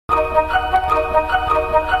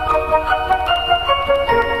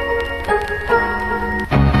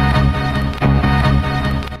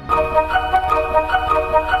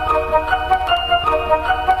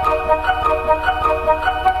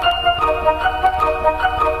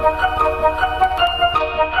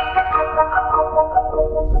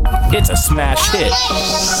it's a smash hit.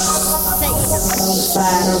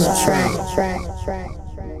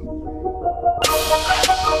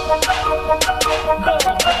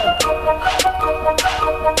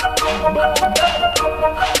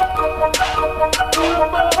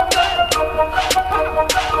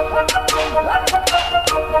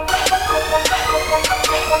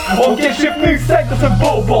 Ok, je suis venu sec de ce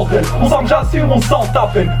beau bordel. On sent que j'assure, on sent ta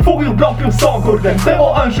peine. Fourrure blanc pur sang golden.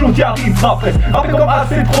 Frérot, un jour t'y arriveras presque. Après comme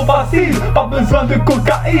assez trop facile. Pas besoin de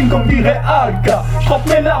cocaïne comme dirait Alka. Je trempe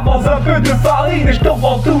mes larmes dans un peu de farine. Et je te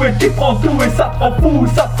rends tout et tu prends tout. Et ça te rend fou,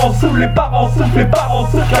 ça te rend sous. Les parents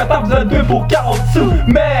souffrent. La table de 2 pour 40 sous.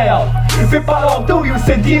 Merde, fais pas l'andouille ou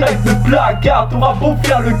c'est direct de placard. T'auras beau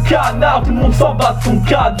faire le canard, tout le monde s'en bat de ton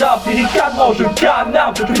cadavre. Ricane mange le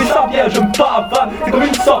canard, je fais ça bien, je me pavane. C'est comme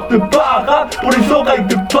une sorte de parade pour les oreilles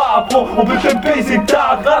de pavron. On veut te baiser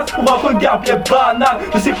ta race pour un regard bien banal.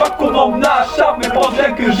 Je sais pas comment on acharne, mais pense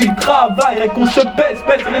bien que j'y travaille. Et qu'on se baisse,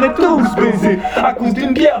 on est tous baisés. À cause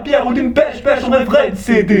d'une bière ou d'une pêche, on rêverait de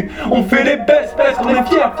céder. On fait les baisses, on est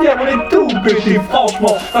fiers, on est tout pété.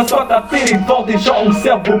 Franchement, ça soit ta télé devant des gens au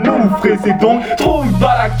cerveau mou fraisé. Donc, trouille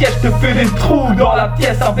bas la caisse, je te fais des trous dans la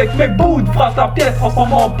pièce. Avec mes bouts de phrases, la pièce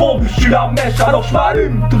transforme en bombe. Je suis la mèche, alors je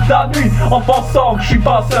m'allume toute la nuit en pensant que je suis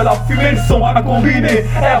pas seul à fumer le son, à combiner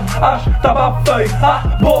herbe, hache, tabac, feuille, ah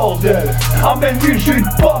bordel. Amène du jus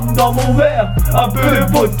de pomme dans mon verre, un peu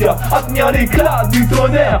de vodka, à tenir l'éclat du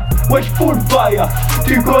tonnerre. Wesh full fire,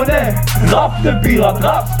 tu connais. Rap de pirate,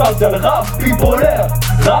 rap spatial, rap bipolaire.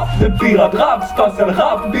 Rap de pirate, rap spatial,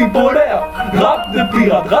 rap bipolaire. Rap de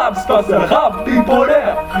pirate, rap spatial, rap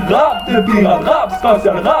bipolaire. Rap de pirate, rap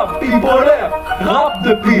spatial, rap bipolaire. Rap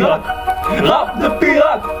de pirate, rap de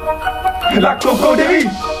pirate. La cocodérie,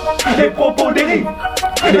 les propos dérivent,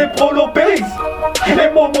 les prolos périssent, les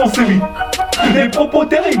moments sévissent, les propos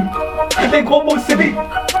terribles, les gros mots sévissent.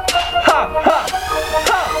 Ha ha ha.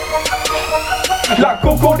 La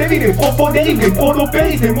coco dérive, les propos dérivent, les prolos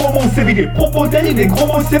périssent, les moments sévissent, les propos dérivent, les gros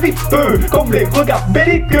mots sévissent. Eux, comme les regards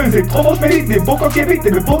belliqueux, et trop moche m'élite, les beaux coques évitent, et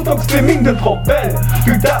le botox féminin de trop belle.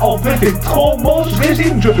 Putain, en fait, t'es trop moche,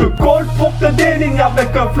 régime, je te colle pour te déligne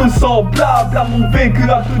avec un flow semblable à mon vécu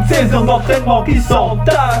à toutes ces heures d'entraînement qui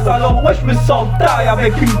s'entassent. Alors ouais, je me sens taille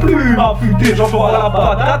avec une plume affûtée, j'en vois la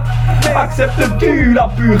patate. Acceptes-tu la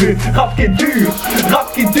purée? Rap qui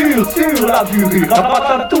dure sur la durée.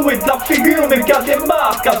 Rapatatoué de la figure, mais qu'à des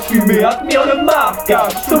marques à fumer. Admire le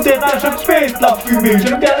marquage, souterrain je pète la fumée.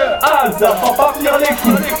 J'aime bien le hasard, sans pas venir les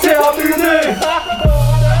coups.